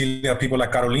like Cecilia, people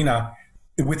like Carolina,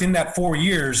 within that 4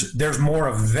 years, there's more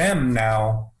of them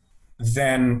now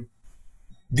than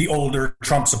the older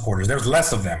Trump supporters. There's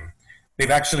less of them.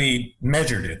 They've actually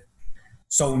measured it.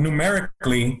 So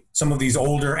numerically, some of these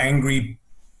older, angry,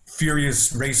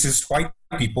 furious, racist white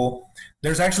people,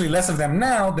 there's actually less of them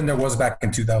now than there was back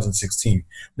in 2016.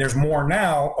 There's more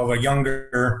now of a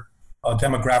younger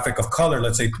demographic of color,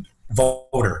 let's say,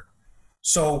 voter.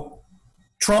 So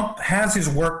Trump has his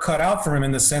work cut out for him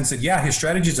in the sense that, yeah, his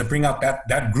strategy is to bring out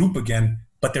that group again,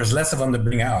 but there's less of them to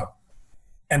bring out.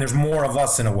 And there's more of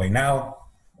us in a way. Now,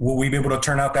 will we be able to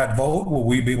turn out that vote? Will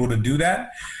we be able to do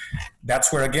that?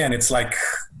 That's where, again, it's like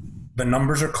the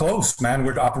numbers are close, man.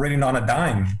 We're operating on a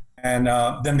dime. And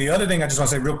then the other thing I just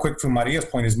want to say real quick from Maria's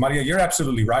point is, Maria, you're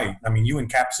absolutely right. I mean, you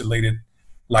encapsulated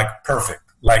like perfect.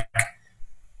 Like,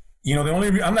 you know,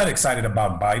 I'm not excited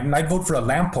about Biden. I'd vote for a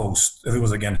lamppost if it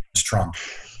was against Trump.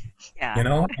 Yeah. You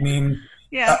know, I mean,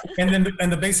 yeah. And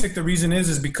the reason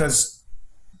is because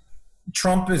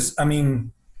Trump is, I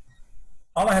mean,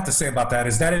 all I have to say about that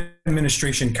is that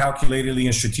administration calculatedly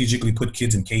and strategically put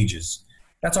kids in cages.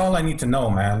 That's all I need to know,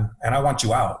 man. And I want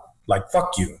you out. Like,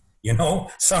 fuck you. You know,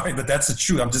 sorry, but that's the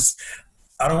truth.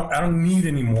 I don't need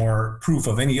any more proof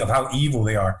of how evil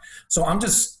they are. So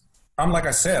I'm like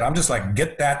I said, I'm just like,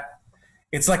 get that.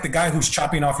 It's like the guy who's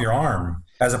chopping off your arm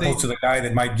as opposed to the guy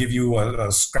that might give you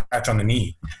a scratch on the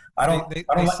knee. They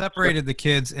separated the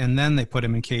kids and then they put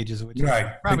them in cages, which is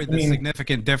probably the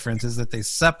significant difference, is that they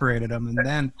separated them and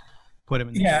then put them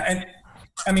in cages. Yeah, and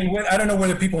I mean, I don't know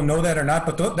whether people know that or not,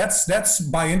 but that's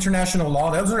by international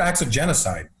law. Those are acts of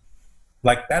genocide.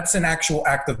 Like, that's an actual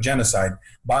act of genocide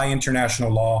by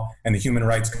international law and the human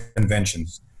rights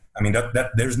conventions. I mean, that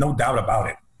there's no doubt about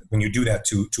it when you do that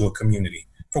to a community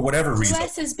for whatever reason. The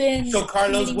U.S. has been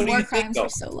Carlos, what do you think, for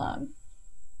so long.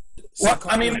 Well,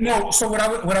 I mean, no. So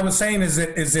what I was saying is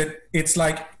that it's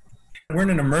like we're in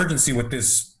an emergency with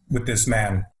this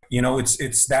man. You know,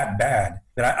 it's that bad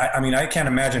that I mean, I can't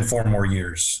imagine 4 more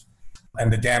years and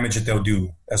the damage that they'll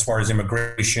do as far as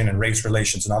immigration and race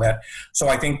relations and all that. So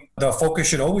I think the focus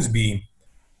should always be,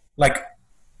 like,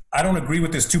 I don't agree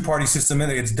with this 2-party system.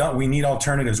 It's done. We need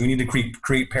alternatives. We need to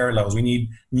create parallels. We need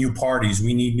new parties.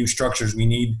 We need new structures. We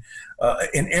need,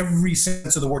 in every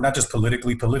sense of the word, not just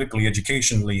politically,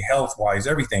 educationally, health-wise,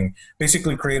 everything,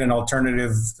 basically create an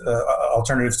alternatives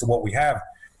to what we have.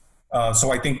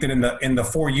 So I think that in the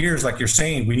 4 years, like you're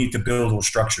saying, we need to build those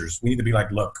structures. We need to be like,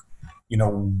 look, you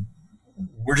know,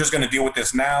 we're just going to deal with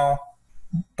this now,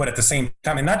 but at the same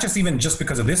time, and not just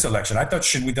because of this election. I thought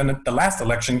should we done it the last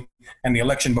election and the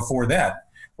election before that.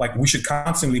 Like, we should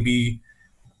constantly be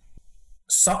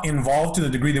involved to the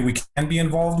degree that we can be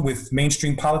involved with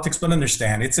mainstream politics, but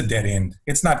understand it's a dead end.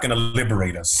 It's not going to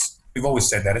liberate us. We've always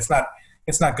said that it's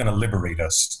not going to liberate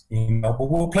us, you know,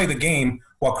 but we'll play the game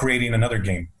while creating another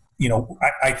game. You know,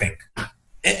 I think.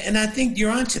 And I think you're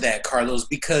onto that, Carlos,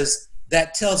 because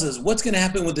that tells us what's going to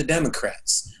happen with the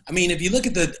Democrats. I mean, if you look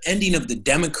at the ending of the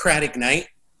Democratic night,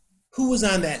 who was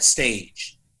on that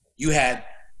stage? You had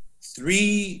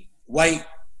 3 white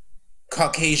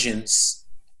Caucasians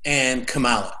and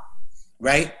Kamala,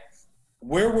 right?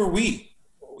 Where were we?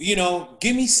 You know,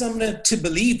 give me something to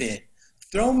believe in.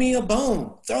 Throw me a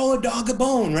bone. Throw a dog a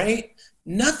bone, right?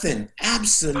 Nothing.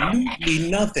 Absolutely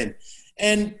nothing.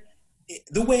 And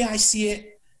the way I see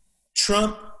it,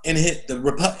 Trump and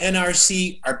the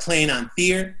NRC are playing on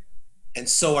fear, and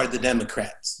so are the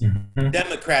Democrats. Mm-hmm.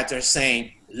 Democrats are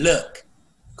saying, look,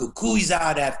 Cucuy's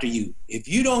out after you. If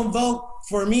you don't vote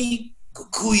for me,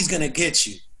 Cucuy's gonna get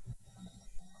you.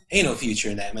 Ain't no future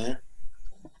in that, man.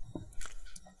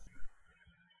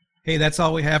 Hey, that's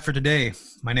all we have for today.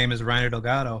 My name is Reiner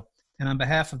Delgado, and on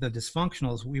behalf of the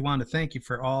Dysfunctionals, we want to thank you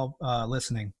for all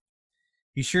listening.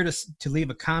 Be sure to leave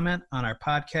a comment on our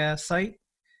podcast site.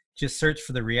 Just search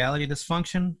for The Reality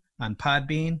Dysfunction on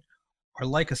Podbean, or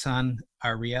like us on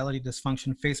our Reality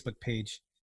Dysfunction Facebook page.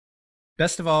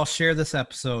 Best of all, share this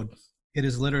episode. It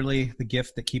is literally the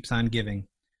gift that keeps on giving.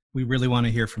 We really want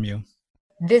to hear from you.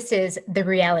 This is The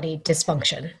Reality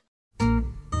Dysfunction.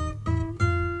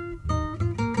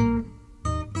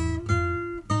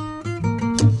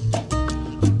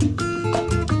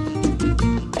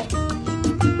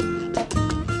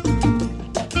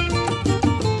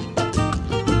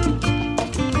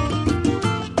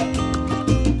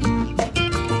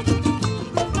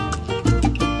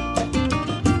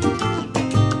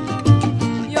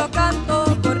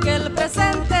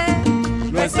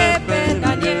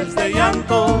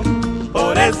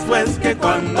 Por eso es que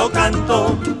cuando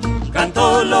canto,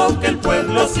 canto lo que el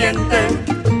pueblo siente.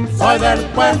 Soy del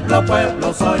pueblo,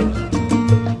 pueblo soy,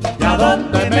 y a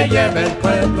donde me lleve el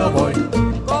pueblo voy.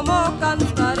 Como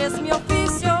cantar es mi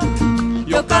oficio,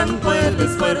 yo canto el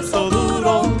esfuerzo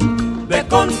duro de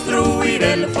construir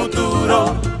el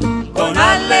futuro con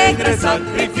alegre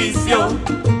sacrificio.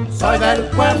 Soy del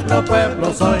pueblo,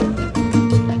 pueblo soy,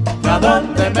 y a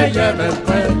donde me lleve el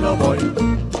pueblo voy.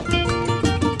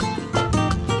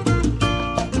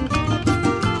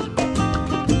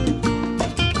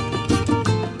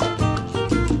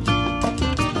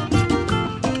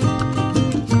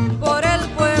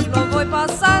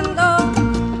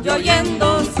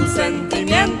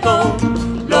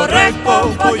 Lo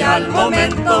recojo y al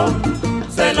momento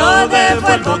se lo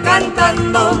devuelvo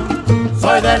cantando.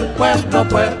 Soy del pueblo,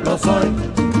 pueblo soy,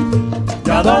 y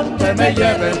a donde me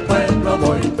lleve el pueblo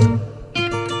voy.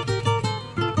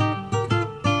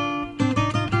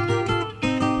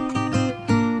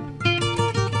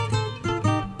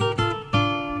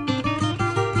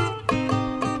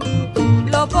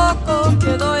 Lo poco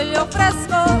que doy le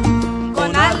ofrezco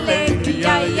con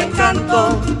alegría y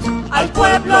encanto. Al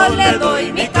pueblo le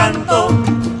doy mi canto,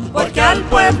 porque al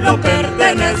pueblo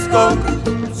pertenezco.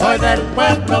 Soy del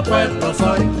pueblo, pueblo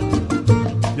soy,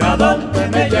 y a donde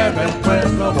me lleve el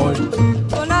pueblo voy.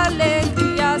 Con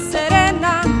alegría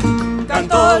serena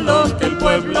canto lo que el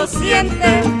pueblo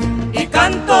siente, y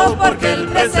canto porque el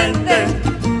presente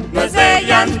no es de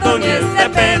llanto ni es de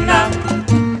pena.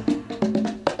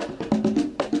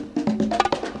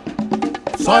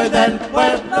 Soy del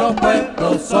pueblo,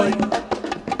 pueblo soy,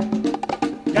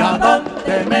 y a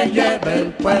donde me lleve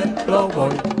el pueblo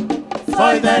voy.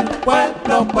 Soy del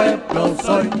pueblo, pueblo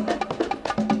soy,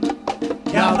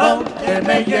 y a donde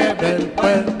me lleve el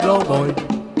pueblo voy.